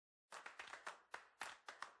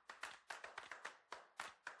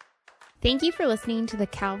Thank you for listening to the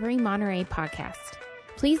Calvary Monterey podcast.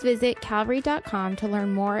 Please visit calvary.com to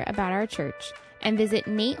learn more about our church and visit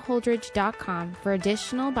nateholdridge.com for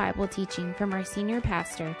additional Bible teaching from our senior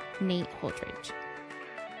pastor, Nate Holdridge.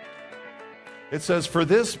 It says, "For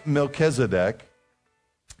this Melchizedek,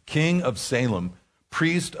 king of Salem,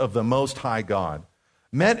 priest of the Most High God,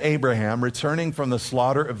 met Abraham returning from the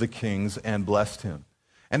slaughter of the kings and blessed him.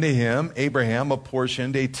 And to him Abraham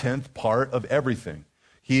apportioned a tenth part of everything.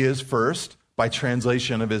 He is first, by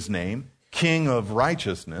translation of his name, King of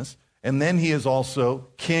Righteousness, and then he is also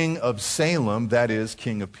King of Salem, that is,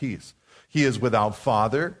 King of Peace. He is without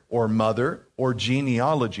father or mother or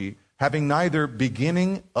genealogy, having neither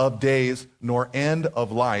beginning of days nor end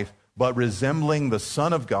of life, but resembling the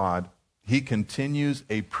Son of God, he continues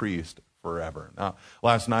a priest forever." Now,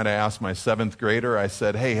 last night I asked my seventh grader, I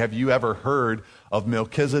said, "Hey, have you ever heard of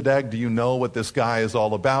Melchizedek? Do you know what this guy is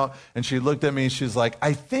all about?" And she looked at me, she's like,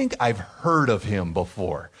 "I think I've heard of him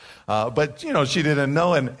before." But, she didn't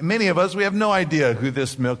know, and many of us, we have no idea who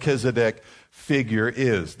this Melchizedek figure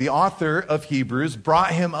is. The author of Hebrews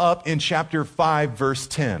brought him up in chapter 5, verse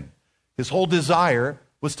 10. His whole desire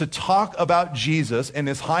was to talk about Jesus and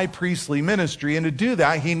his high priestly ministry, and to do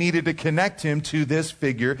that, he needed to connect him to this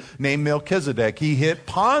figure named Melchizedek. He hit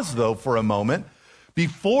pause, though, for a moment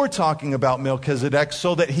before talking about Melchizedek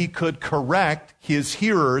so that he could correct his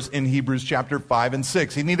hearers in Hebrews chapter 5 and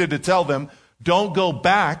 6. He needed to tell them, don't go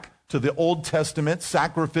back to the Old Testament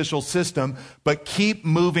sacrificial system, but keep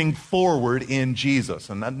moving forward in Jesus.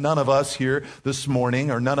 And none of us here this morning,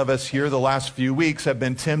 or none of us here the last few weeks, have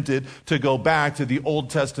been tempted to go back to the Old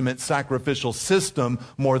Testament sacrificial system,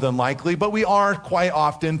 more than likely, but we are quite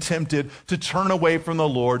often tempted to turn away from the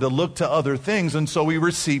Lord, to look to other things, and so we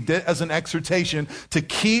received it as an exhortation to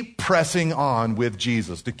keep pressing on with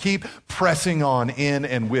Jesus, to keep pressing on in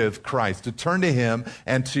and with Christ, to turn to him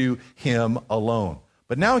and to him alone.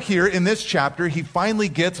 But now here in this chapter, he finally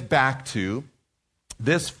gets back to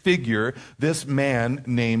this figure, this man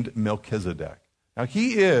named Melchizedek. Now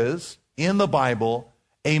he is, in the Bible,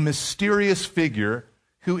 a mysterious figure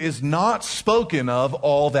who is not spoken of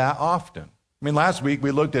all that often. I mean, last week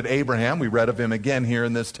we looked at Abraham. We read of him again here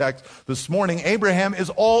in this text this morning. Abraham is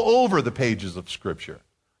all over the pages of Scripture.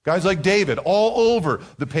 Guys like David, all over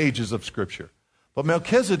the pages of Scripture. But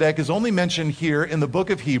Melchizedek is only mentioned here in the book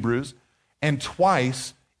of Hebrews, and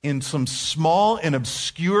twice in some small and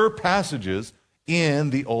obscure passages in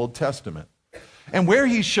the Old Testament. And where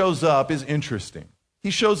he shows up is interesting. He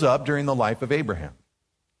shows up during the life of Abraham.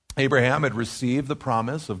 Abraham had received the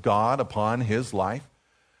promise of God upon his life,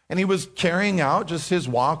 and he was carrying out just his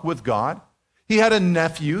walk with God. He had a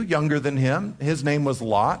nephew younger than him. His name was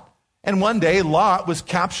Lot. And one day, Lot was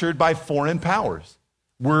captured by foreign powers.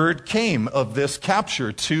 Word came of this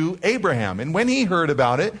capture to Abraham. And when he heard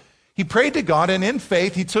about it, he prayed to God, and in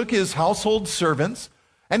faith, he took his household servants,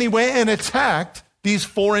 and he went and attacked these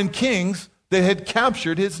foreign kings that had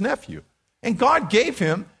captured his nephew. And God gave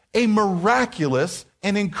him a miraculous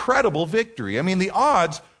and incredible victory. I mean, the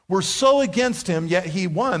odds were so against him, yet he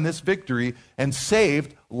won this victory and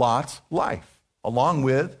saved Lot's life, along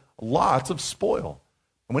with lots of spoil.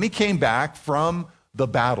 And when he came back from the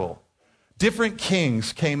battle, different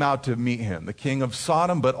kings came out to meet him, the king of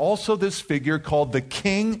Sodom, but also this figure called the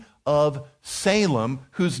king of Salem,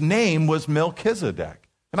 whose name was Melchizedek.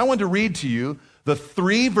 And I want to read to you the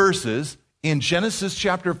 3 verses in Genesis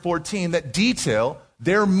chapter 14 that detail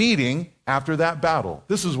their meeting after that battle.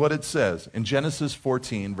 This is what it says in Genesis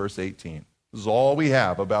 14, verse 18. This is all we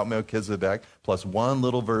have about Melchizedek, plus one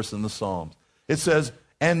little verse in the Psalms. It says,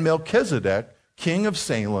 "And Melchizedek, king of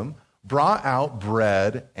Salem, brought out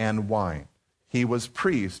bread and wine. He was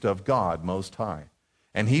priest of God Most High.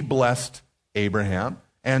 And he blessed Abraham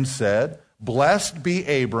and said, Blessed be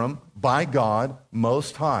Abram by God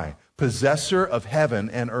Most High, possessor of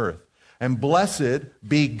heaven and earth. And blessed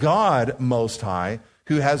be God Most High,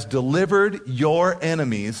 who has delivered your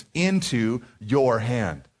enemies into your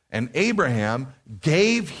hand. And Abraham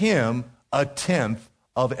gave him a tenth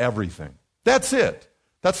of everything." That's it.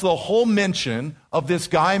 That's the whole mention of this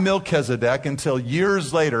guy Melchizedek until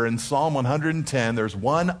years later in Psalm 110, there's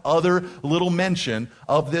one other little mention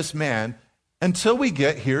of this man until we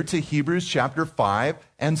get here to Hebrews chapter 5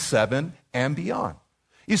 and 7 and beyond.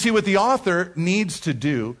 You see, what the author needs to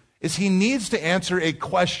do is he needs to answer a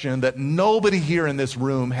question that nobody here in this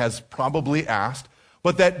room has probably asked,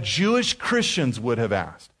 but that Jewish Christians would have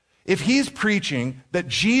asked. If he's preaching that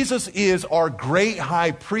Jesus is our great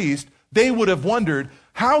high priest, they would have wondered,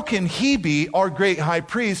 how can he be our great high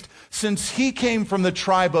priest since he came from the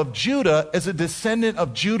tribe of Judah as a descendant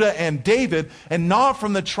of Judah and David, and not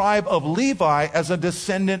from the tribe of Levi as a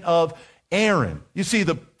descendant of Aaron. You see,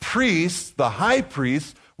 the priests, the high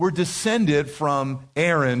priests, were descended from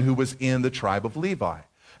Aaron, who was in the tribe of Levi.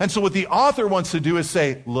 And so what the author wants to do is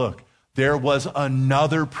say, look, there was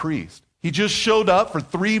another priest. He just showed up for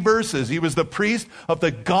 3 verses. He was the priest of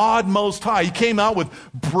the God Most High. He came out with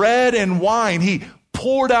bread and wine. He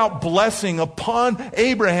poured out blessing upon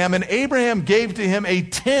Abraham, and Abraham gave to him a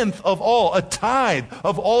tenth of all, a tithe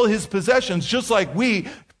of all his possessions, just like we,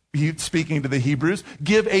 speaking to the Hebrews,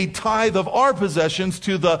 give a tithe of our possessions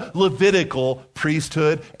to the Levitical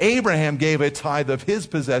priesthood. Abraham gave a tithe of his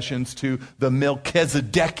possessions to the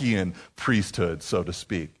Melchizedekian priesthood, so to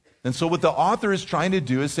speak. And so what the author is trying to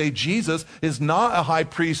do is say Jesus is not a high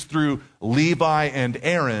priest through Levi and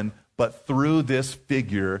Aaron, but through this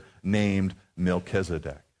figure named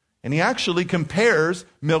Melchizedek. And he actually compares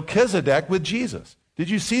Melchizedek with Jesus.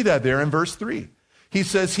 Did you see that there in verse 3? He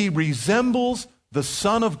says he resembles the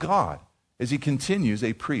Son of God as he continues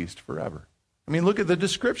a priest forever. I mean, look at the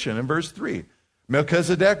description in verse 3.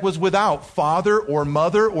 Melchizedek was without father or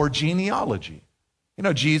mother or genealogy. You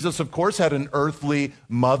know, Jesus, of course, had an earthly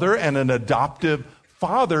mother and an adoptive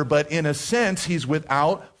father, but in a sense, he's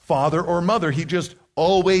without father or mother. He just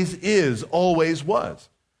always is, always was.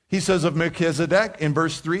 He says of Melchizedek in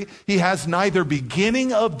verse 3, he has neither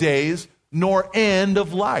beginning of days nor end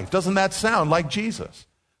of life. Doesn't that sound like Jesus?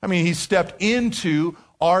 I mean, he stepped into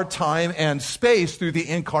our time and space through the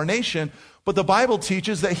incarnation, but the Bible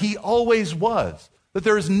teaches that he always was, that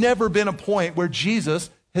there has never been a point where Jesus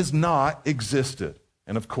has not existed.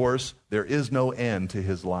 And of course, there is no end to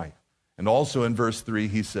his life. And also in verse 3,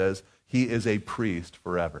 he says, he is a priest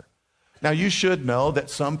forever. Now, you should know that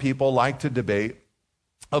some people like to debate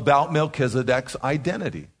about Melchizedek's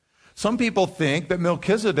identity. Some people think that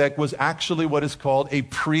Melchizedek was actually what is called a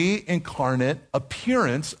pre-incarnate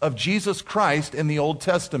appearance of Jesus Christ in the Old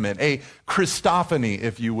Testament, a Christophany,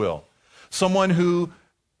 if you will. Someone who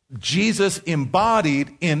Jesus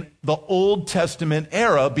embodied in the Old Testament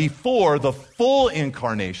era before the full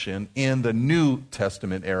incarnation in the New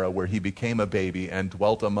Testament era, where he became a baby and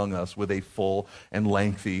dwelt among us with a full and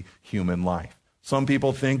lengthy human life. Some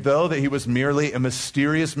people think, though, that he was merely a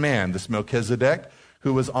mysterious man, this Melchizedek,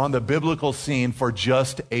 who was on the biblical scene for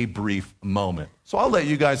just a brief moment. So I'll let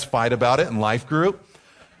you guys fight about it in life group.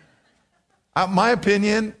 My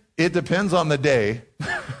opinion, it depends on the day.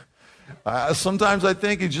 Sometimes I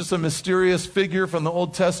think he's just a mysterious figure from the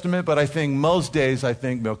Old Testament, but I think most days I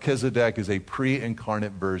think Melchizedek is a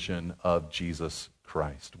pre-incarnate version of Jesus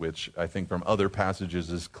Christ, which I think from other passages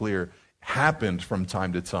is clear happened from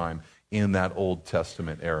time to time in that Old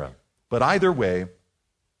Testament era. But either way,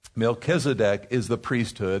 Melchizedek is the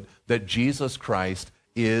priesthood that Jesus Christ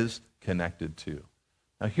is connected to.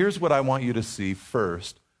 Now here's what I want you to see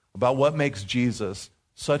first about what makes Jesus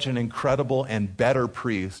such an incredible and better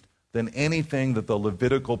priest than anything that the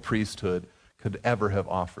Levitical priesthood could ever have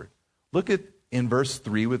offered. Look at in verse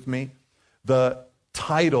 3 with me, the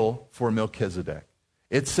title for Melchizedek.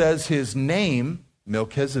 It says his name,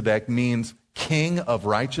 Melchizedek, means King of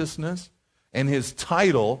Righteousness, and his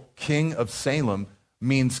title, King of Salem,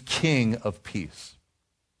 means King of Peace.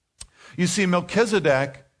 You see,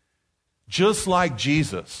 Melchizedek, just like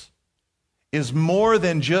Jesus, is more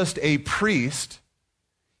than just a priest.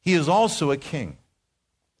 He is also a king.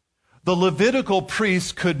 The Levitical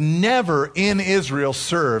priests could never in Israel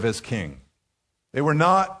serve as king. They were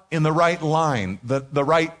not in the right line, the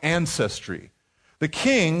right ancestry. The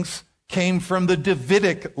kings came from the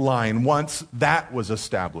Davidic line once that was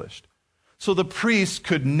established. So the priests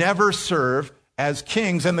could never serve as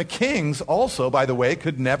kings, and the kings also, by the way,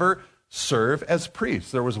 could never serve as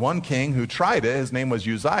priests. There was one king who tried it. His name was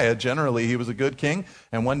Uzziah. Generally, he was a good king,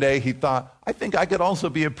 and one day he thought, I think I could also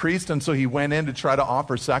be a priest, and so he went in to try to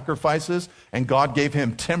offer sacrifices, and God gave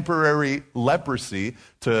him temporary leprosy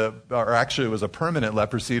or actually it was a permanent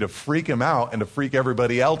leprosy to freak him out and to freak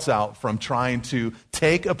everybody else out from trying to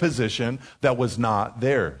take a position that was not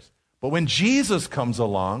theirs. But when Jesus comes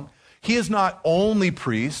along, he is not only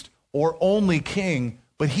priest or only king,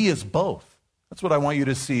 but he is both. That's what I want you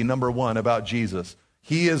to see, number one, about Jesus.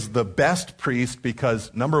 He is the best priest because,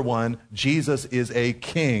 number one, Jesus is a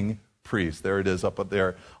king priest. There it is up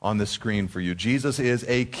there on the screen for you. Jesus is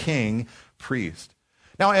a king priest.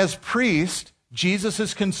 Now, as priest, Jesus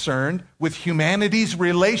is concerned with humanity's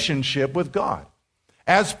relationship with God.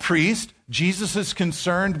 As priest, Jesus is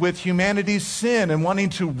concerned with humanity's sin and wanting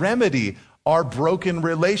to remedy our broken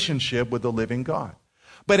relationship with the living God.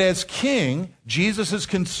 But as king, Jesus is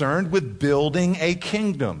concerned with building a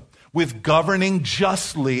kingdom, with governing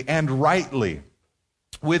justly and rightly,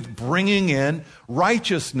 with bringing in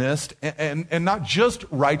righteousness, and not just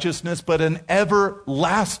righteousness, but an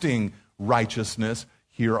everlasting righteousness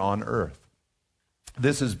here on earth.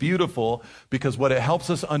 This is beautiful because what it helps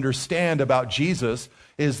us understand about Jesus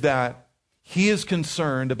is that he is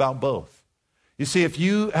concerned about both. You see, if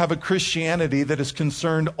you have a Christianity that is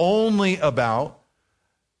concerned only about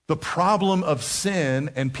the problem of sin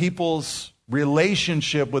and people's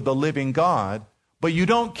relationship with the living God, but you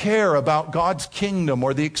don't care about God's kingdom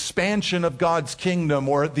or the expansion of God's kingdom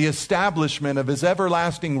or the establishment of his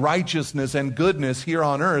everlasting righteousness and goodness here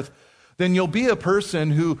on earth, then you'll be a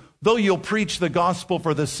person who, though you'll preach the gospel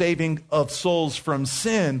for the saving of souls from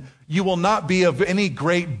sin, you will not be of any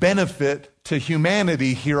great benefit to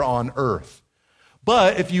humanity here on earth.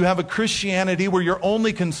 But if you have a Christianity where you're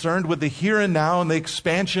only concerned with the here and now and the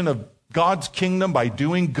expansion of God's kingdom by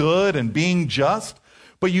doing good and being just,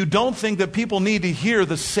 but you don't think that people need to hear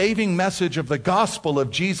the saving message of the gospel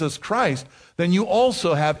of Jesus Christ, then you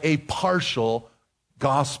also have a partial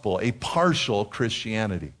gospel, a partial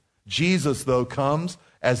Christianity. Jesus, though, comes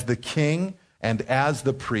as the king and as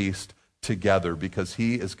the priest together because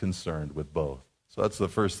he is concerned with both. So that's the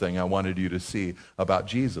first thing I wanted you to see about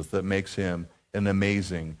Jesus that makes him an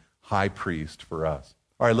amazing high priest for us.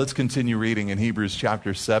 All right, let's continue reading in Hebrews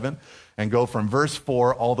chapter 7 and go from verse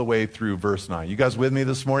 4 all the way through verse 9. You guys with me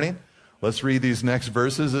this morning? Let's read these next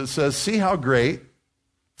verses. It says, "See how great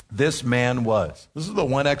this man was." This is the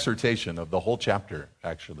one exhortation of the whole chapter,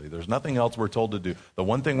 actually. There's nothing else we're told to do. The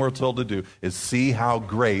one thing we're told to do is see how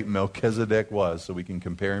great Melchizedek was so we can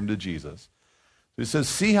compare him to Jesus. So he says,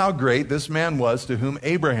 "See how great this man was to whom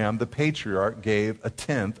Abraham, the patriarch, gave a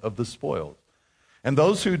tenth of the spoils. And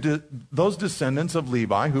those descendants of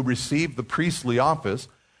Levi who received the priestly office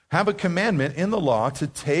have a commandment in the law to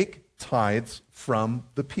take tithes from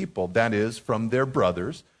the people, that is, from their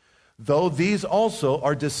brothers, though these also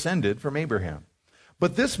are descended from Abraham.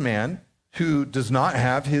 But this man, who does not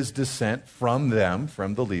have his descent from them,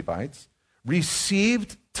 from the Levites,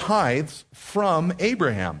 received tithes from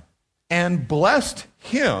Abraham and blessed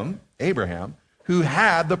him, Abraham, who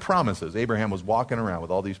had the promises." Abraham was walking around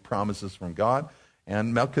with all these promises from God,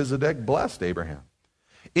 and Melchizedek blessed Abraham.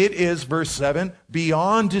 "It is," verse 7,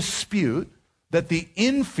 "beyond dispute that the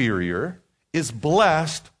inferior is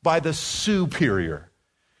blessed by the superior.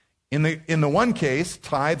 In the one case,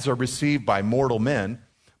 tithes are received by mortal men,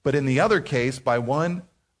 but in the other case, by one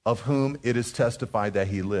of whom it is testified that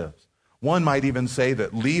he lives. One might even say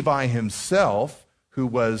that Levi himself, who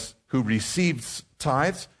received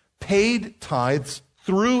tithes, paid tithes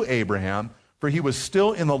through Abraham, for he was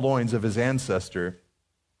still in the loins of his ancestor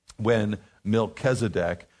when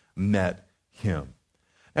Melchizedek met him."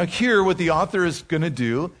 Now here, what the author is going to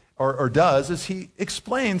do, or does, is he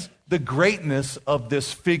explains the greatness of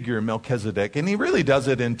this figure, Melchizedek, and he really does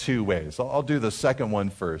it in two ways. I'll do the second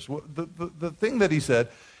one first. The thing that he said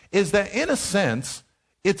is that, in a sense,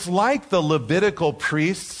 it's like the Levitical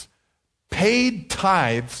priests paid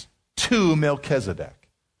tithes to Melchizedek.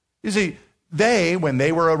 You see, when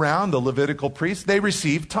they were around, the Levitical priests, they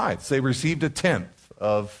received tithes. They received a tenth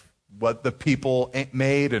of what the people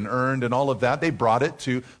made and earned and all of that. They brought it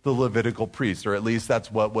to the Levitical priests, or at least that's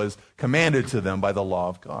what was commanded to them by the law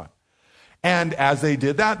of God. And as they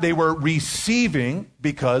did that, they were receiving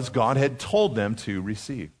because God had told them to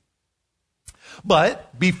receive.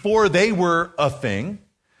 But before they were a thing,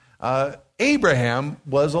 Abraham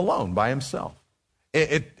was alone by himself.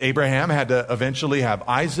 Abraham had to eventually have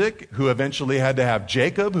Isaac, who eventually had to have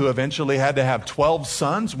Jacob, who eventually had to have 12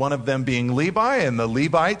 sons, one of them being Levi, and the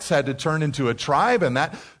Levites had to turn into a tribe, and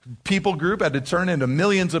that people group had to turn into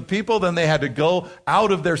millions of people. Then they had to go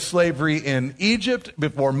out of their slavery in Egypt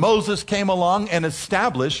before Moses came along and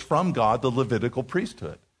established from God the Levitical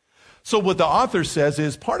priesthood. So what the author says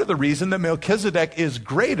is part of the reason that Melchizedek is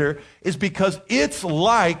greater is because it's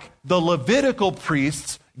like the Levitical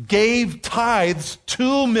priests gave tithes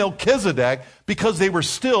to Melchizedek because they were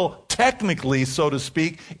still technically, so to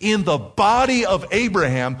speak, in the body of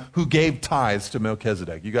Abraham who gave tithes to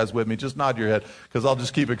Melchizedek. You guys with me? Just nod your head because I'll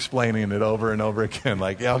just keep explaining it over and over again.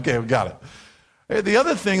 Like, yeah, okay, we got it. The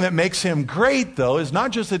other thing that makes him great, though, is not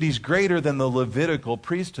just that he's greater than the Levitical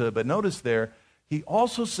priesthood, but notice there, he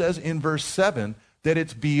also says in verse 7 that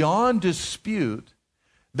it's beyond dispute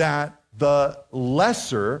that the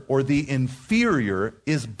lesser or the inferior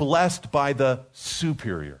is blessed by the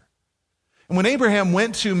superior. And when Abraham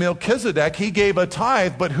went to Melchizedek, he gave a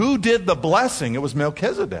tithe, but who did the blessing? It was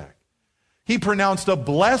Melchizedek. He pronounced a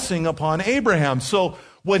blessing upon Abraham. So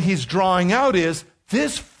what he's drawing out is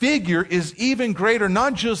this figure is even greater,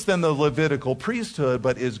 not just than the Levitical priesthood,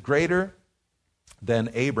 but is greater than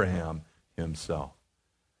Abraham himself.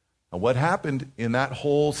 Now, what happened in that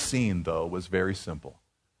whole scene, though, was very simple.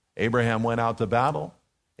 Abraham went out to battle.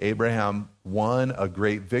 Abraham won a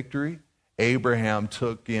great victory. Abraham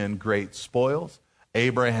took in great spoils.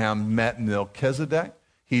 Abraham met Melchizedek.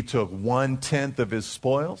 He took 1/10 of his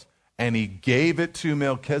spoils, and he gave it to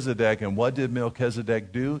Melchizedek. And what did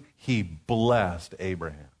Melchizedek do? He blessed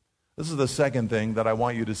Abraham. This is the second thing that I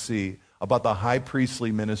want you to see about the high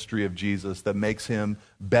priestly ministry of Jesus that makes him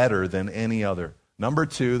better than any other. Number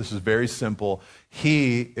two, this is very simple.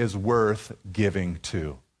 He is worth giving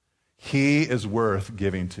to. He is worth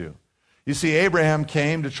giving to. You see, Abraham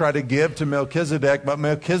came to try to give to Melchizedek, but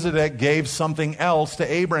Melchizedek gave something else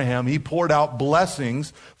to Abraham. He poured out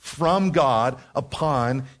blessings from God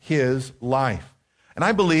upon his life. And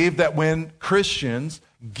I believe that when Christians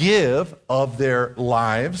give of their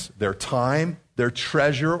lives, their time, their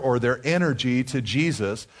treasure, or their energy to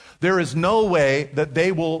Jesus, there is no way that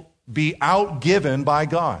they will be outgiven by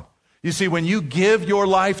God. You see, when you give your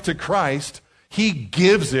life to Christ, he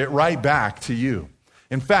gives it right back to you.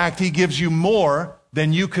 In fact, he gives you more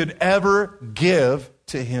than you could ever give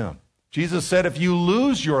to him. Jesus said, if you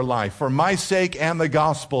lose your life for my sake and the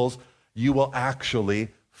gospel's, you will actually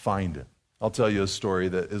find it. I'll tell you a story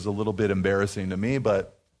that is a little bit embarrassing to me,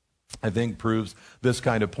 but I think proves this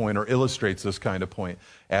kind of point or illustrates this kind of point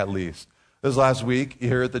at least. This last week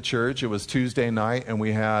here at the church, it was Tuesday night, and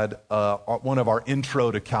we had one of our Intro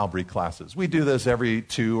to Calvary classes. We do this every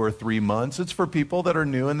 2 or 3 months. It's for people that are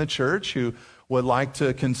new in the church who would like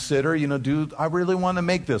to consider, I really want to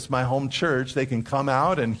make this my home church. They can come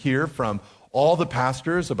out and hear from all the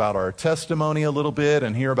pastors about our testimony a little bit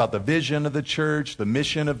and hear about the vision of the church, the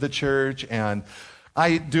mission of the church. And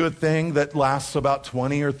I do a thing that lasts about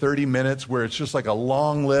 20 or 30 minutes where it's just like a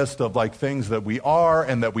long list of like things that we are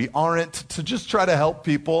and that we aren't, to just try to help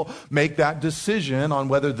people make that decision on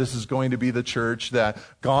whether this is going to be the church that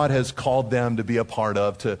God has called them to be a part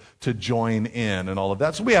of, to join in and all of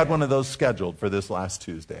that. So we had one of those scheduled for this last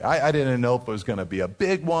Tuesday. I didn't know if it was going to be a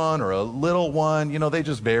big one or a little one. They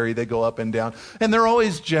just vary. They go up and down. And they're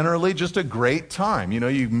always generally just a great time.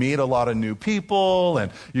 You meet a lot of new people and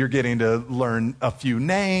you're getting to learn a few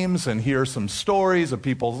names and hear some stories of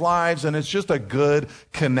people's lives, and it's just a good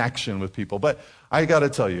connection with people. But I got to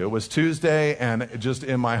tell you, it was Tuesday, and just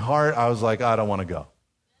in my heart, I was like, I don't want to go.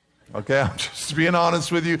 Okay, I'm just being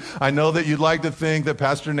honest with you. I know that you'd like to think that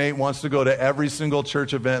Pastor Nate wants to go to every single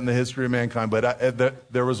church event in the history of mankind,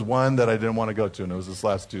 but there was one that I didn't want to go to, and it was this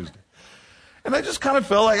last Tuesday. And I just kind of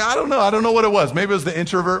felt like, I don't know what it was. Maybe it was the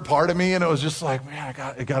introvert part of me, and it was just like, man, I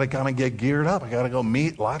got to kind of get geared up. I got to go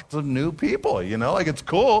meet lots of new people, like it's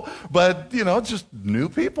cool, but, it's just new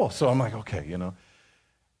people. So I'm like, okay,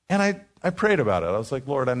 And I prayed about it. I was like,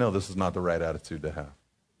 Lord, I know this is not the right attitude to have.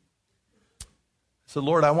 So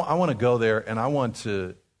Lord, I want to go there, and I want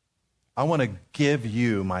to give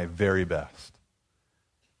you my very best.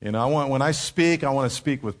 When I speak, I want to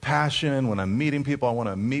speak with passion. When I'm meeting people, I want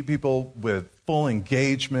to meet people with full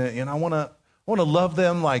engagement. I want to love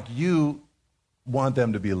them like you want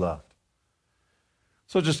them to be loved.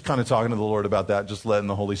 So just kind of talking to the Lord about that, just letting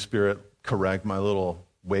the Holy Spirit correct my little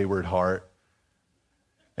wayward heart.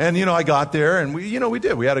 And, I got there, and we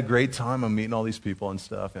did. We had a great time of meeting all these people and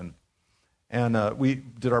stuff. And we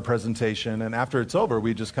did our presentation, and after it's over,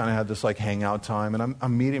 we just kind of had this like hangout time, and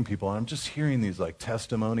I'm meeting people, and I'm just hearing these like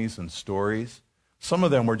testimonies and stories. Some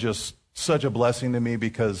of them were just such a blessing to me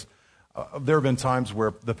because there have been times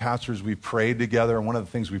where the pastors, we prayed together, and one of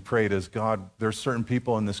the things we prayed is, God, there's certain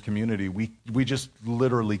people in this community we just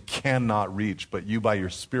literally cannot reach, but you by your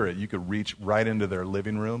Spirit, you could reach right into their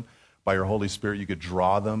living room. By your Holy Spirit, you could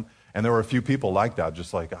draw them. And there were a few people like that,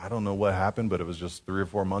 just like, I don't know what happened, but it was just 3 or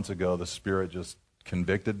 4 months ago, the Spirit just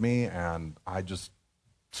convicted me, and I just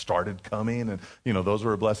started coming, and, those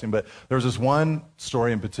were a blessing. But there was this one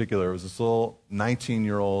story in particular. It was this little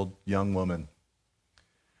 19-year-old young woman.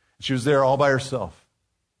 She was there all by herself,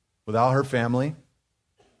 without her family,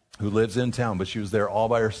 who lives in town, but she was there all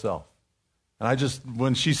by herself. And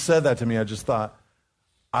when she said that to me, I just thought,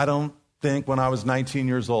 I don't think when I was 19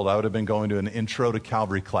 years old, I would have been going to an Intro to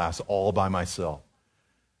Calvary class all by myself.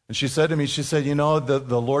 And she said to me,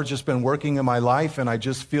 the Lord's just been working in my life, and I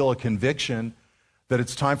just feel a conviction that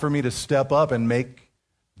it's time for me to step up and make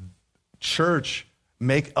a church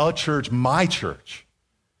my church,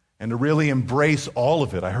 and to really embrace all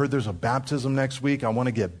of it. I heard there's a baptism next week. I want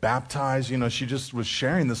to get baptized. She just was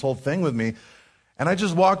sharing this whole thing with me. And I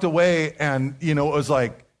just walked away, and, it was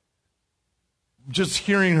like, just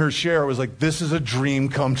hearing her share, it was like, this is a dream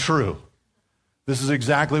come true. This is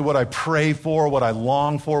exactly what I pray for, what I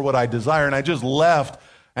long for, what I desire. And I just left,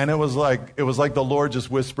 and it was like the Lord just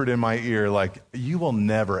whispered in my ear, like, you will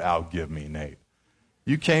never outgive me, Nate.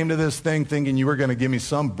 You came to this thing thinking you were going to give me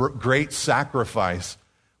some great sacrifice,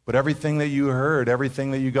 But everything that you heard,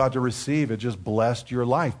 everything that you got to receive, it just blessed your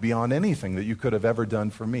life beyond anything that you could have ever done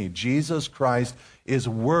for me. Jesus Christ is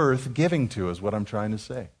worth giving to, is what I'm trying to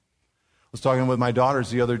say. I was talking with my daughters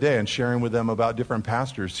the other day and sharing with them about different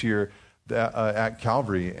pastors here at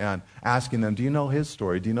Calvary and asking them, do you know his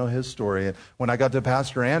story? Do you know his story? And when I got to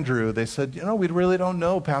Pastor Andrew, they said, we really don't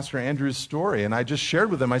know Pastor Andrew's story. And I just shared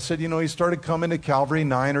with them. I said, he started coming to Calvary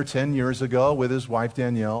 9 or 10 years ago with his wife,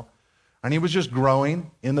 Danielle. And he was just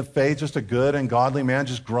growing in the faith, just a good and godly man,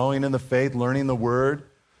 just growing in the faith, learning the word.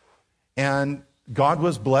 And God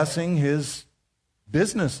was blessing his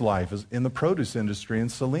business life in the produce industry in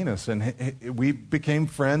Salinas. And we became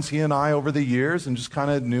friends, he and I, over the years, and just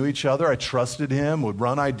kind of knew each other. I trusted him, would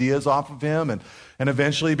run ideas off of him, and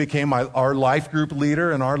eventually became our life group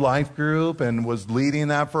leader in our life group and was leading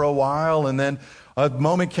that for a while. And then a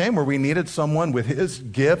moment came where we needed someone with his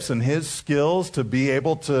gifts and his skills to be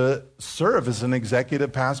able to serve as an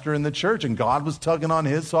executive pastor in the church. And God was tugging on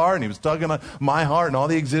his heart, and he was tugging on my heart, and all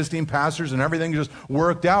the existing pastors, and everything just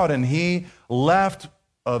worked out. And he left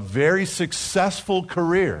a very successful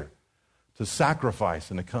career to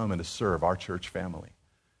sacrifice and to come and to serve our church family.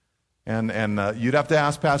 And you'd have to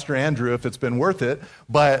ask Pastor Andrew if it's been worth it,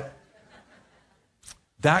 but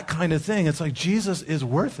that kind of thing, it's like Jesus is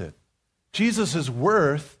worth it. Jesus is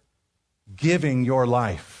worth giving your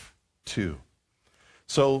life to.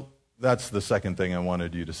 So that's the second thing I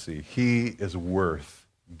wanted you to see. He is worth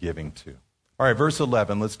giving to. All right, verse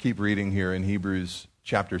 11. Let's keep reading here in Hebrews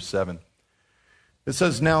chapter 7. It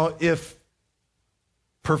says, now if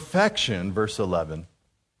perfection, verse 11,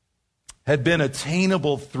 had been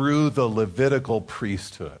attainable through the Levitical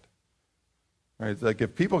priesthood. Right? It's like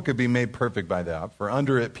if people could be made perfect by that, for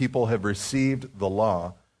under it people have received the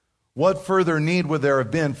law, what further need would there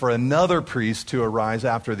have been for another priest to arise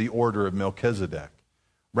after the order of Melchizedek,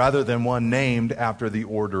 rather than one named after the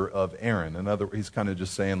order of Aaron? He's kind of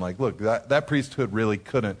just saying, like, look, that priesthood really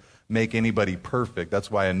couldn't make anybody perfect. That's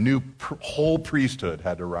why a new whole priesthood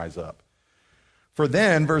had to rise up. For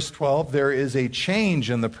then, verse 12, there is a change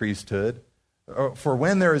in the priesthood. For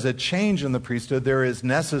when there is a change in the priesthood, there is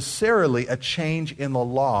necessarily a change in the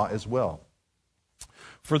law as well.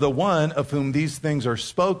 For the one of whom these things are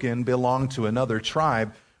spoken belonged to another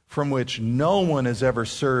tribe, from which no one has ever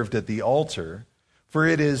served at the altar. For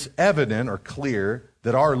it is evident or clear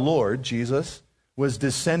that our Lord, Jesus, was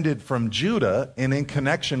descended from Judah, and in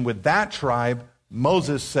connection with that tribe,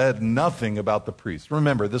 Moses said nothing about the priest.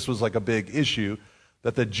 Remember, this was like a big issue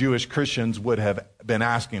that the Jewish Christians would have been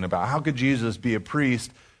asking about. How could Jesus be a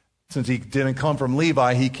priest? Since he didn't come from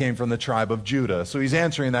Levi, he came from the tribe of Judah. So he's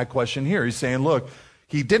answering that question here. He's saying, look,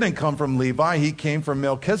 he didn't come from Levi, he came from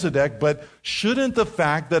Melchizedek, but shouldn't the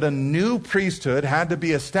fact that a new priesthood had to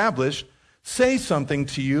be established say something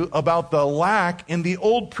to you about the lack in the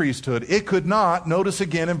old priesthood? It could not, notice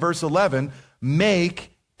again in verse 11,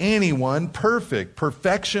 make anyone perfect.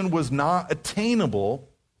 Perfection was not attainable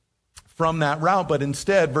from that route, but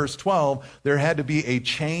instead, verse 12, there had to be a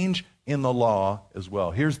change in the law as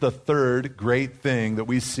well. Here's the third great thing that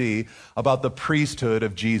we see about the priesthood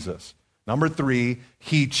of Jesus. Number 3,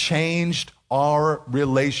 he changed our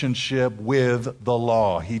relationship with the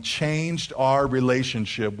law. He changed our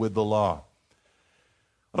relationship with the law.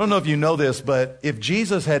 I don't know if you know this, but if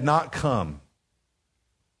Jesus had not come,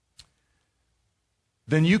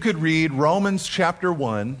 then you could read Romans chapter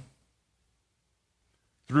 1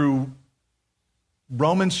 through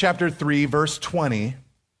Romans chapter 3, verse 20,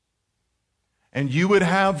 and you would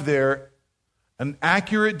have there an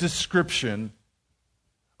accurate description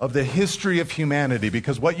of the history of humanity,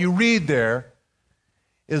 because what you read there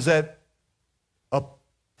is that a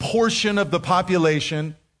portion of the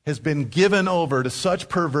population has been given over to such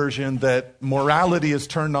perversion that morality is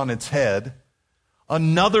turned on its head.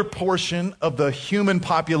 Another portion of the human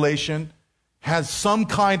population has some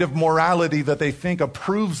kind of morality that they think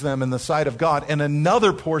approves them in the sight of God, and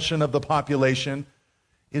another portion of the population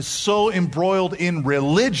is so embroiled in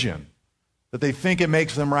religion that they think it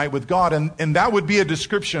makes them right with God. And that would be a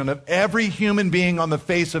description of every human being on the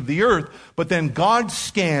face of the earth. But then God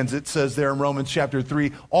scans, it says there in Romans chapter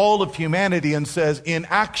 3, all of humanity and says, in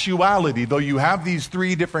actuality, though you have these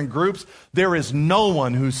 3 different groups, there is no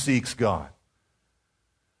one who seeks God.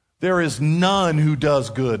 There is none who does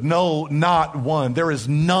good. No, not one. There is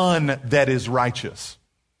none that is righteous.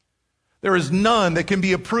 There is none that can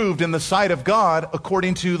be approved in the sight of God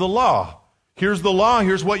according to the law. Here's the law.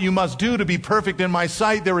 Here's what you must do to be perfect in my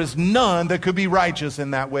sight. There is none that could be righteous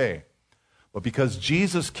in that way. But because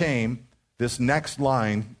Jesus came, this next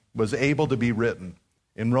line was able to be written.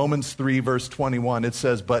 In Romans 3, verse 21, it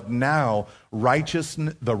says, "But now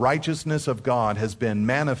the righteousness of God has been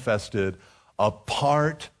manifested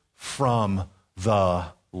apart from the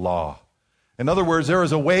law." In other words, there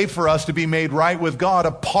is a way for us to be made right with God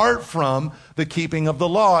apart from the keeping of the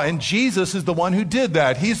law. And Jesus is the one who did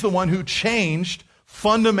that. He's the one who changed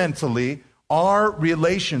fundamentally our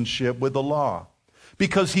relationship with the law,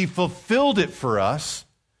 because he fulfilled it for us,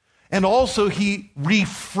 and also he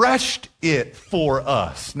refreshed it for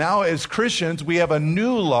us. Now, as Christians, we have a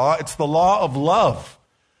new law. It's the law of love.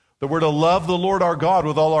 That we're to love the Lord our God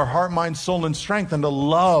with all our heart, mind, soul, and strength, and to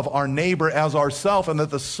love our neighbor as ourselves, and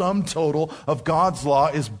that the sum total of God's law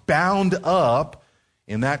is bound up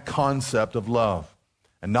in that concept of love.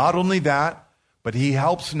 And not only that, but he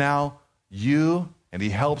helps now you, and he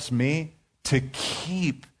helps me to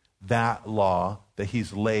keep that law that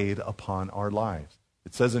he's laid upon our lives.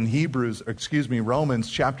 It says in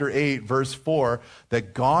Romans chapter 8, verse 4,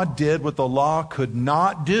 that God did what the law could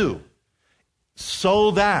not do,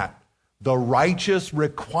 so that the righteous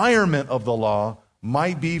requirement of the law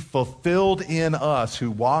might be fulfilled in us who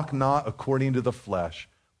walk not according to the flesh,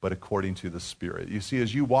 but according to the Spirit. You see,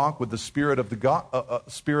 as you walk with the Spirit of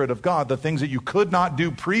God, the things that you could not do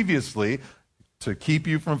previously to keep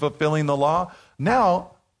you from fulfilling the law,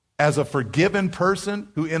 now, as a forgiven person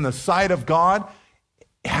who in the sight of God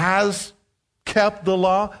has kept the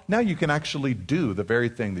law, now you can actually do the very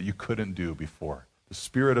thing that you couldn't do before. The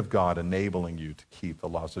Spirit of God enabling you to keep the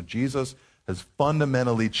law. So Jesus has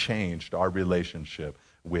fundamentally changed our relationship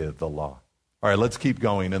with the law. All right, let's keep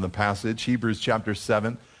going in the passage. Hebrews chapter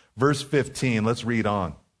 7, verse 15. Let's read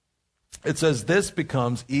on. It says, "This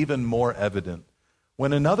becomes even more evident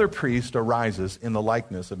when another priest arises in the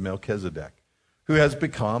likeness of Melchizedek, who has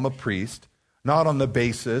become a priest, not on the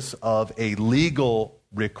basis of a legal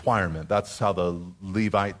requirement." That's how the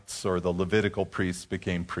Levites or the Levitical priests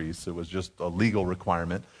became priests. It was just a legal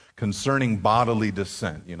requirement concerning bodily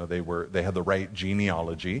descent. You know, they had the right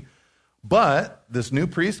genealogy. But this new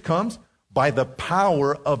priest comes by the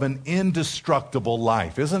power of an indestructible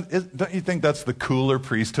life. Don't you think that's the cooler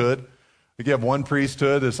priesthood? Like you have one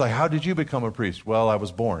priesthood, it's like, how did you become a priest? Well, I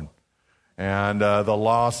was born. And the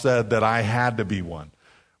law said that I had to be one.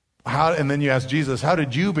 And then you ask Jesus, how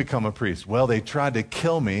did you become a priest? Well, they tried to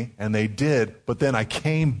kill me, and they did, but then I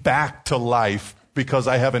came back to life because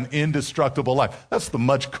I have an indestructible life. That's the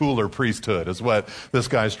much cooler priesthood, is what this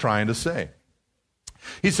guy's trying to say.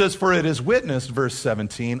 He says, "For it is witnessed," verse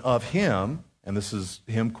 17, "of him," and this is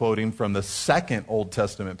him quoting from the second Old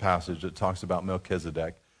Testament passage that talks about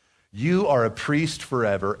Melchizedek, "you are a priest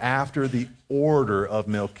forever after the order of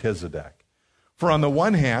Melchizedek. For on the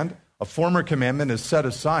one hand, a former commandment is set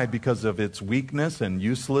aside because of its weakness and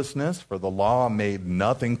uselessness, for the law made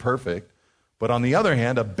nothing perfect. But on the other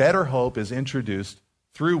hand, a better hope is introduced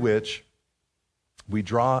through which we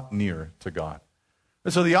draw near to God."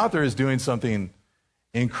 And so the author is doing something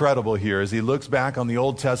incredible here. As he looks back on the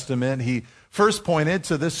Old Testament, he first pointed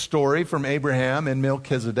to this story from Abraham and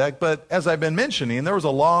Melchizedek. But as I've been mentioning, there was a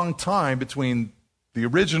long time between the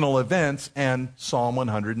original events and Psalm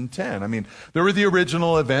 110. I mean, there were the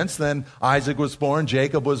original events. Then Isaac was born,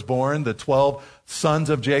 Jacob was born, the 12 sons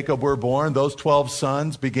of Jacob were born. Those 12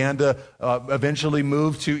 sons began to eventually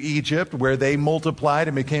move to Egypt, where they multiplied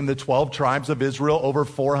and became the 12 tribes of Israel over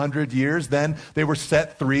 400 years. Then they were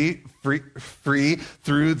set free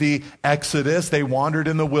through the Exodus. They wandered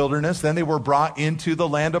in the wilderness. Then they were brought into the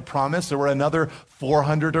land of promise. There were another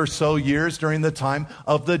 400 or so years during the time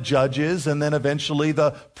of the judges. And then eventually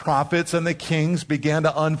the prophets and the kings began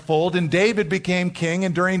to unfold. And David became king.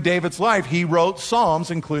 And during David's life, he wrote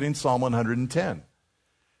Psalms, including Psalm 110.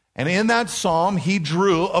 And in that psalm, he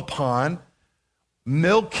drew upon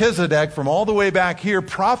Melchizedek from all the way back here,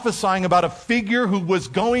 prophesying about a figure who was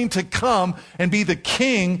going to come and be the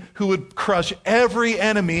king who would crush every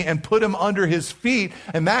enemy and put him under his feet.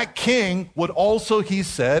 And that king would also, he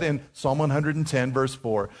said in Psalm 110, verse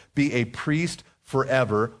 4, be a priest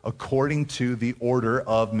forever according to the order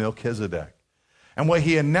of Melchizedek. And what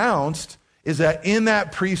he announced is that in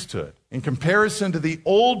that priesthood, in comparison to the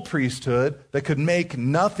old priesthood that could make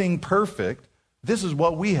nothing perfect, this is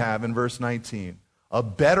what we have in verse 19. A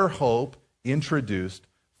better hope introduced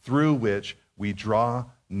through which we draw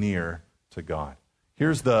near to God.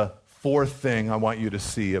 Here's the fourth thing I want you to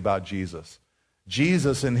see about Jesus.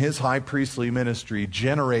 Jesus in his high priestly ministry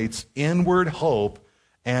generates inward hope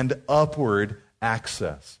and upward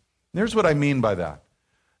access. And here's what I mean by that.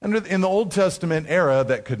 In the Old Testament era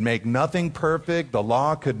that could make nothing perfect, the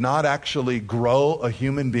law could not actually grow a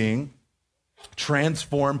human being,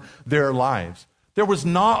 transform their lives. There was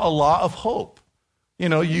not a lot of hope. You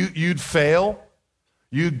know, you'd fail,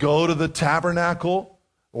 You'd go to the tabernacle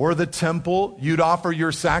or the temple, you'd offer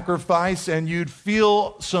your sacrifice, and you'd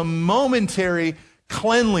feel some momentary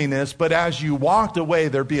cleanliness, but as you walked away,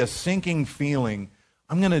 there'd be a sinking feeling,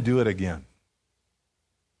 I'm going to do it again.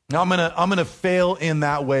 Now, I'm going to fail in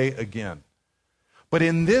that way again. But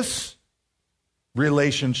in this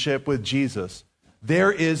relationship with Jesus,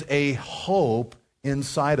 there is a hope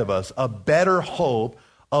inside of us, a better hope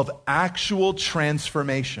of actual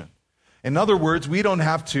transformation. In other words, we don't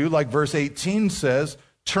have to, like verse 18 says,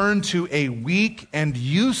 turn to a weak and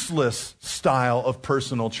useless style of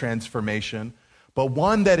personal transformation, but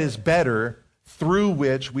one that is better, through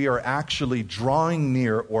which we are actually drawing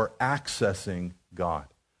near or accessing God.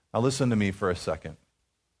 Now listen to me for a second.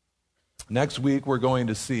 Next week, we're going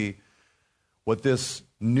to see what this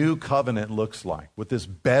new covenant looks like, what this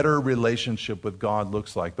better relationship with God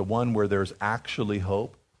looks like, the one where there's actually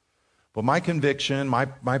hope. But my conviction, my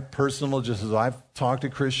personal, just as I've talked to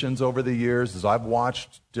Christians over the years, as I've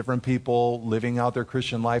watched different people living out their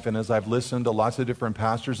Christian life, and as I've listened to lots of different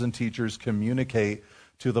pastors and teachers communicate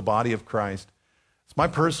to the body of Christ, it's my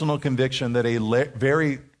personal conviction that a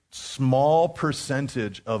very small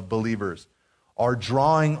percentage of believers are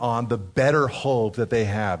drawing on the better hope that they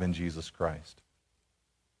have in Jesus Christ.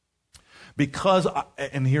 Because,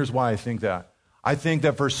 and here's why I think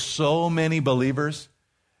that for so many believers,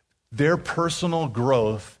 their personal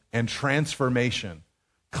growth and transformation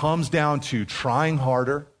comes down to trying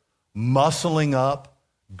harder, muscling up,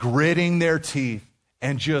 gritting their teeth,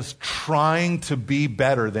 and just trying to be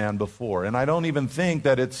better than before. And I don't even think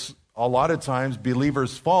that it's a lot of times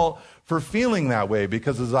believers' fault for feeling that way,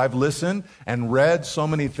 because as I've listened and read so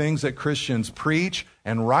many things that Christians preach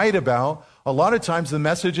and write about, a lot of times the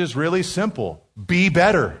message is really simple: be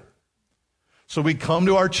better. So we come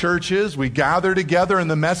to our churches, we gather together, and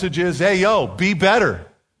the message is, hey, yo, be better.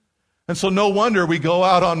 And so no wonder we go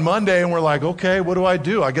out on Monday and we're like, okay, what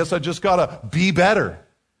do? I guess I just got to be better.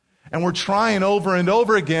 And we're trying over and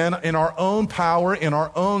over again in our own power, in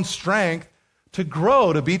our own strength, to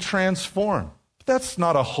grow, to be transformed. But that's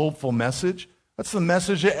not a hopeful message. That's the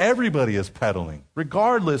message that everybody is peddling,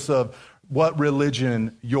 regardless of what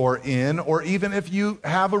religion you're in, or even if you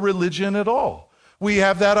have a religion at all. We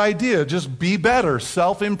have that idea, just be better,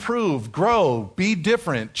 self-improve, grow, be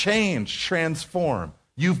different, change, transform.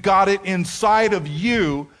 You've got it inside of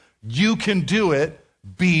you. You can do it.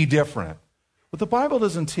 Be different. But the Bible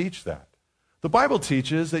doesn't teach that. The Bible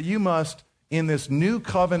teaches that you must, in this new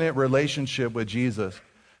covenant relationship with Jesus,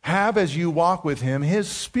 have, as you walk with him, his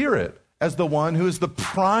Spirit as the one who is the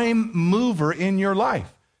prime mover in your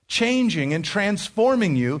life, changing and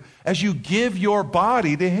transforming you as you give your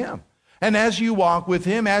body to him. And as you walk with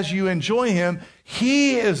him, as you enjoy him,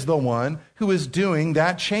 he is the one who is doing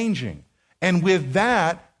that changing. And with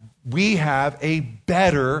that, we have a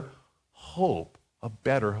better hope, a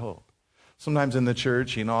better hope. Sometimes in the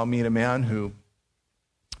church, I'll meet a man who,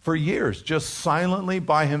 for years, just silently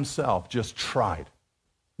by himself, just tried.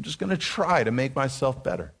 I'm just going to try to make myself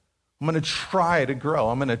better. I'm going to try to grow.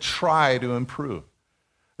 I'm going to try to improve.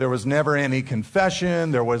 There was never any confession.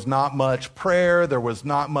 There was not much prayer. There was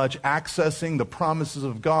not much accessing the promises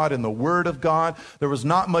of God and the Word of God. There was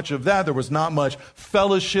not much of that. There was not much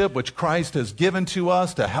fellowship which Christ has given to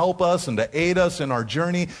us to help us and to aid us in our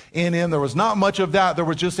journey in him. There was not much of that. There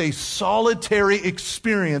was just a solitary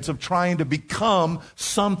experience of trying to become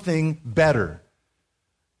something better.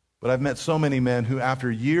 But I've met so many men who, after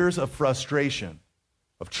years of frustration,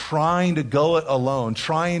 of trying to go it alone,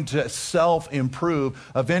 trying to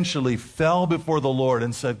self-improve, eventually fell before the Lord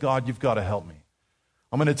and said, God, you've got to help me.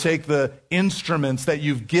 I'm going to take the instruments that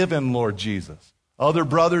you've given, Lord Jesus, other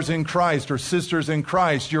brothers in Christ or sisters in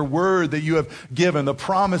Christ, your word that you have given, the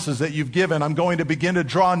promises that you've given. I'm going to begin to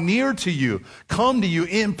draw near to you, come to you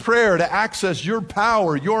in prayer to access your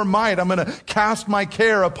power, your might. I'm going to cast my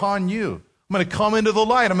care upon you. I'm going to come into the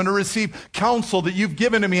light. I'm going to receive counsel that you've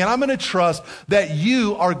given to me. And I'm going to trust that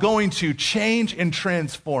you are going to change and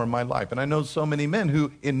transform my life. And I know so many men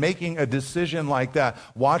who, in making a decision like that,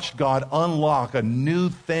 watched God unlock a new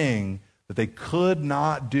thing that they could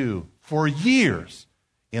not do for years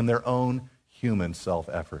in their own human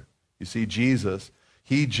self-effort. You see, Jesus,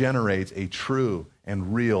 he generates a true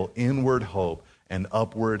and real inward hope and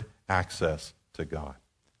upward access to God.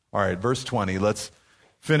 All right, verse 20, let's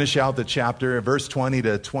finish out the chapter. Verse 20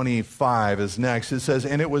 to 25 is next. It says,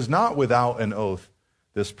 and it was not without an oath,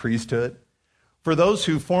 this priesthood. For those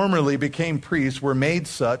who formerly became priests were made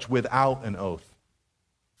such without an oath.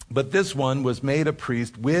 But this one was made a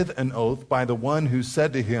priest with an oath by the one who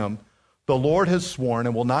said to him, the Lord has sworn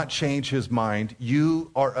and will not change his mind.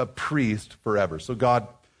 You are a priest forever. So God,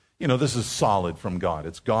 This is solid from God.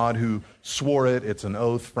 It's God who swore it. It's an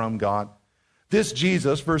oath from God. This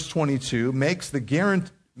Jesus, verse 22, makes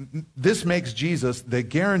Jesus the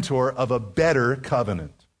guarantor of a better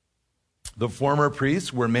covenant. The former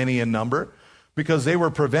priests were many in number because they were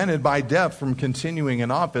prevented by death from continuing in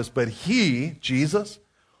office, but he, Jesus,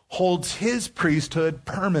 holds his priesthood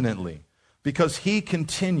permanently because he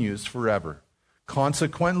continues forever.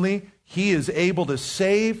 Consequently, he is able to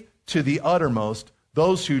save to the uttermost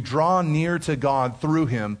those who draw near to God through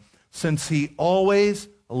him, since he always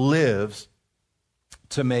lives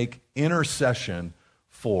to make intercession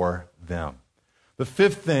for them. The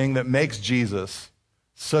fifth thing that makes Jesus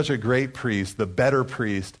such a great priest, the better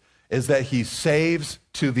priest, is that he saves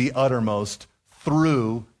to the uttermost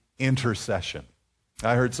through intercession.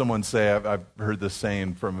 I heard someone say, I've heard this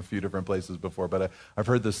saying from a few different places before, but I've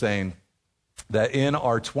heard the saying that in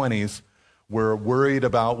our 20s, we're worried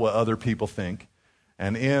about what other people think.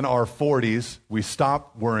 And in our 40s, we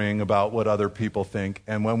stop worrying about what other people think.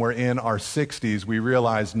 And when we're in our 60s, we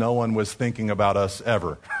realize no one was thinking about us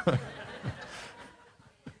ever.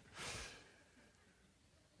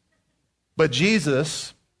 But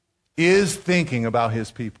Jesus is thinking about his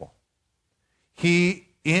people. He,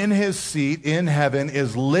 in his seat in heaven,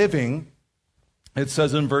 is living, it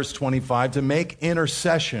says in verse 25, to make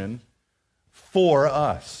intercession for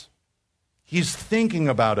us. He's thinking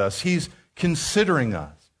about us. He's considering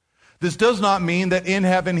us. This does not mean that in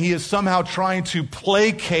heaven he is somehow trying to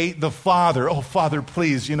placate the Father. Oh, Father,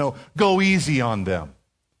 please, go easy on them.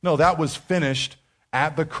 No, that was finished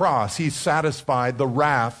at the cross. He satisfied the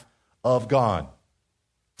wrath of God.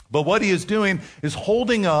 But what he is doing is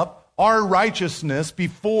holding up our righteousness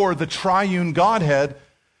before the triune Godhead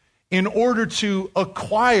in order to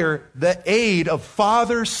acquire the aid of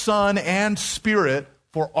Father, Son, and Spirit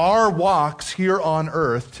for our walks here on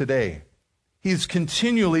earth today. He's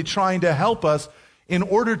continually trying to help us in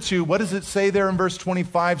order to, what does it say there in verse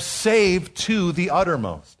 25? Save to the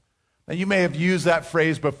uttermost. Now, you may have used that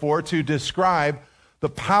phrase before to describe the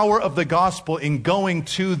power of the gospel in going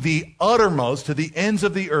to the uttermost, to the ends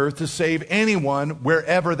of the earth, to save anyone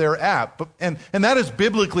wherever they're at. And that is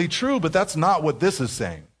biblically true, but that's not what this is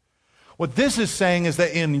saying. What this is saying is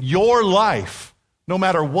that in your life, no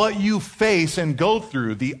matter what you face and go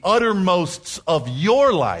through, the uttermosts of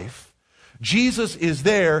your life, Jesus is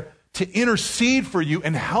there to intercede for you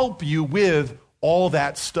and help you with all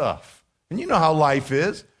that stuff. And you know how life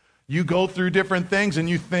is. You go through different things and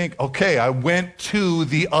you think, okay, I went to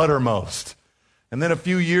the uttermost. And then a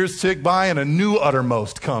few years tick by and a new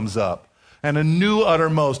uttermost comes up. And a new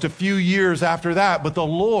uttermost a few years after that. But the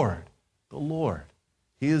Lord,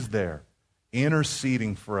 He is there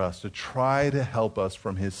interceding for us to try to help us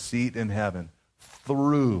from His seat in heaven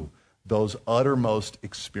through those uttermost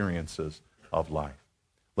experiences of life.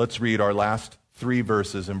 Let's read our last three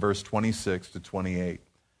verses in verse 26 to 28.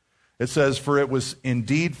 It says, "For it was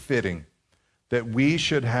indeed fitting that we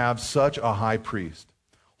should have such a high priest,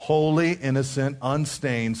 holy, innocent,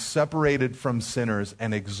 unstained, separated from sinners,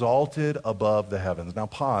 and exalted above the heavens." Now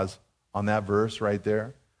pause on that verse right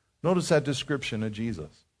there. Notice that description of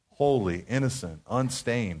Jesus. Holy, innocent,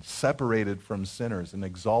 unstained, separated from sinners, and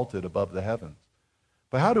exalted above the heavens.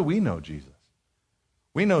 But how do we know Jesus?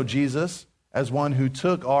 We know Jesus as one who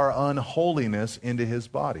took our unholiness into His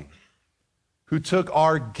body, who took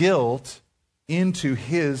our guilt into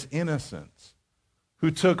His innocence,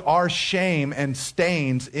 who took our shame and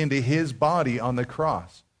stains into His body on the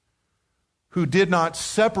cross, who did not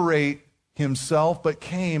separate Himself but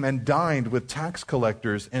came and dined with tax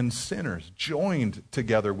collectors and sinners, joined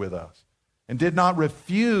together with us, and did not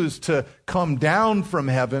refuse to come down from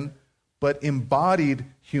heaven but embodied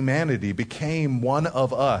humanity, became one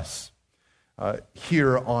of us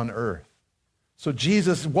here on earth. So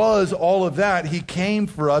Jesus was all of that. He came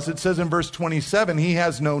for us. It says in verse 27, He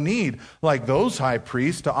has no need, like those high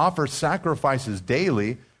priests, to offer sacrifices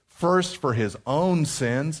daily, first for His own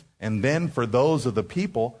sins and then for those of the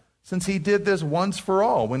people, since He did this once for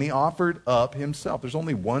all when He offered up Himself. There's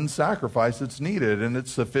only one sacrifice that's needed, and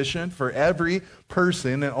it's sufficient for every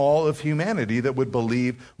person and all of humanity that would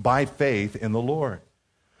believe by faith in the Lord.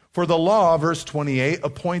 For the law, verse 28,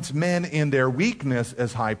 appoints men in their weakness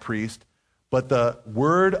as high priest, but the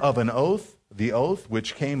word of an oath, the oath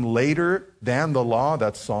which came later than the law,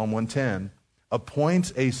 that's Psalm 110,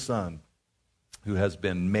 appoints a son who has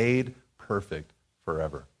been made perfect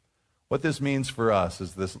forever. What this means for us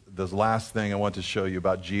is this last thing I want to show you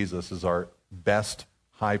about Jesus as our best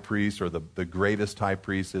high priest, or the greatest high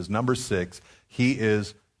priest, is number 6, He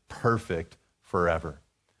is perfect forever.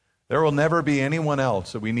 There will never be anyone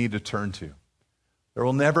else that we need to turn to. There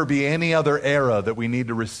will never be any other era that we need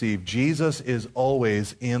to receive. Jesus is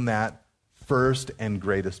always in that first and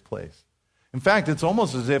greatest place. In fact, it's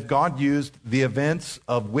almost as if God used the events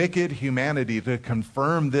of wicked humanity to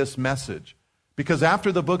confirm this message. Because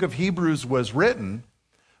after the book of Hebrews was written,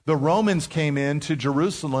 the Romans came into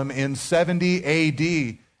Jerusalem in 70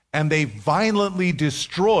 AD, and they violently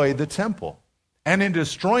destroyed the temple. And in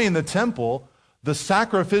destroying the temple, the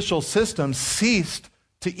sacrificial system ceased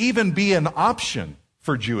to even be an option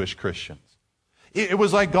for Jewish Christians. It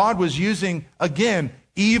was like God was using, again,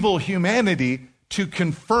 evil humanity to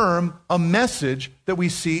confirm a message that we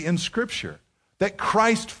see in Scripture, that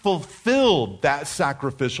Christ fulfilled that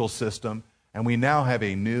sacrificial system, and we now have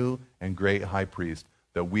a new and great high priest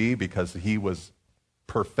that we, because he was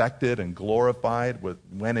perfected and glorified,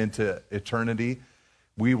 went into eternity,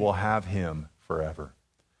 we will have him forever.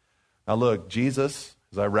 Now look, Jesus,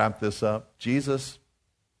 as I wrap this up, Jesus,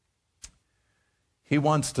 he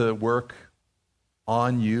wants to work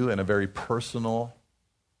on you in a very personal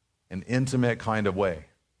and intimate kind of way.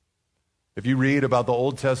 If you read about the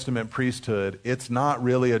Old Testament priesthood, it's not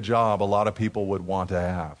really a job a lot of people would want to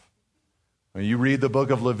have. When you read the book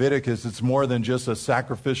of Leviticus, it's more than just a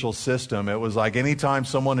sacrificial system. It was like anytime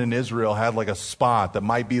someone in Israel had like a spot that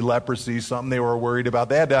might be leprosy, something they were worried about,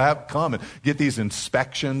 they had to come and get these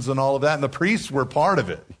inspections and all of that. And the priests were part of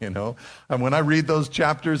it, you know. And when I read those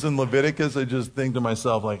chapters in Leviticus, I just think to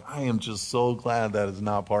myself, like, I am just so glad that is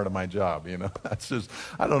not part of my job, you know. That's just,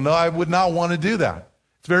 I don't know, I would not want to do that.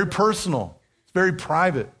 It's very personal. It's very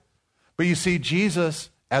private. But you see, Jesus,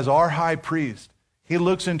 as our high priest, he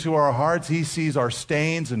looks into our hearts. He sees our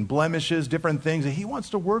stains and blemishes, different things that he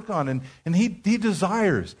wants to work on. And he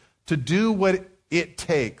desires to do what it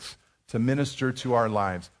takes to minister to our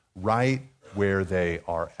lives right where they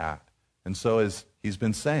are at. And so, as he's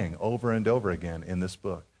been saying over and over again in this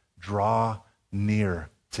book, draw near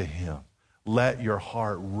to him. Let your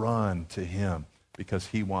heart run to him because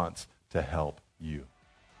he wants to help you.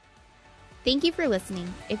 Thank you for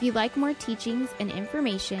listening. If you'd like more teachings and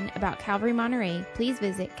information about Calvary Monterey, please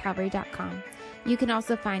visit calvary.com. You can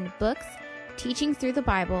also find books, teachings through the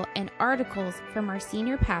Bible, and articles from our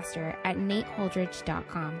senior pastor at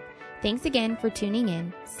nateholdridge.com. Thanks again for tuning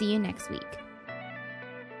in. See you next week.